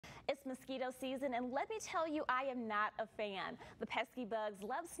It's mosquito season, and let me tell you, I am not a fan. The pesky bugs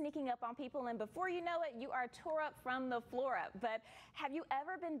love sneaking up on people, and before you know it, you are tore up from the floor up. But have you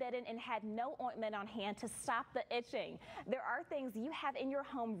ever been bitten and had no ointment on hand to stop the itching? There are things you have in your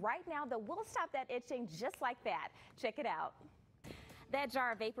home right now that will stop that itching just like that. Check it out. That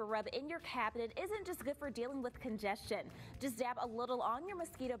jar of vapor rub in your cabinet isn't just good for dealing with congestion. Just dab a little on your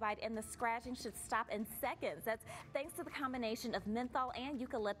mosquito bite and the scratching should stop in seconds. That's thanks to the combination of menthol and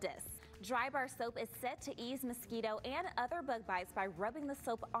eucalyptus. Dry bar soap is set to ease mosquito and other bug bites by rubbing the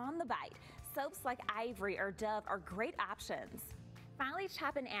soap on the bite. Soaps like Ivory or Dove are great options. Finally,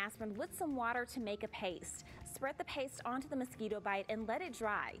 chop an aspirin with some water to make a paste. Spread the paste onto the mosquito bite and let it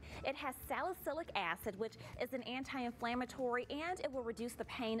dry. It has salicylic acid, which is an anti-inflammatory, and it will reduce the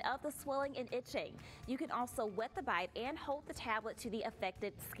pain of the swelling and itching. You can also wet the bite and hold the tablet to the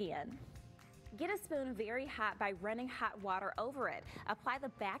affected skin. Get a spoon very hot by running hot water over it. Apply the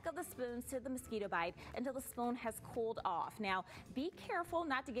back of the spoons to the mosquito bite until the spoon has cooled off. Now, be careful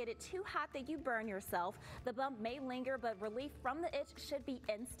not to get it too hot that you burn yourself. The bump may linger, but relief from the itch should be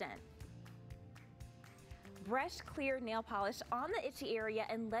instant. Brush clear nail polish on the itchy area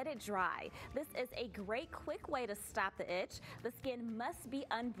and let it dry. This is a great quick way to stop the itch. The skin must be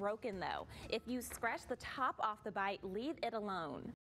unbroken though. If you scratch the top off the bite, leave it alone.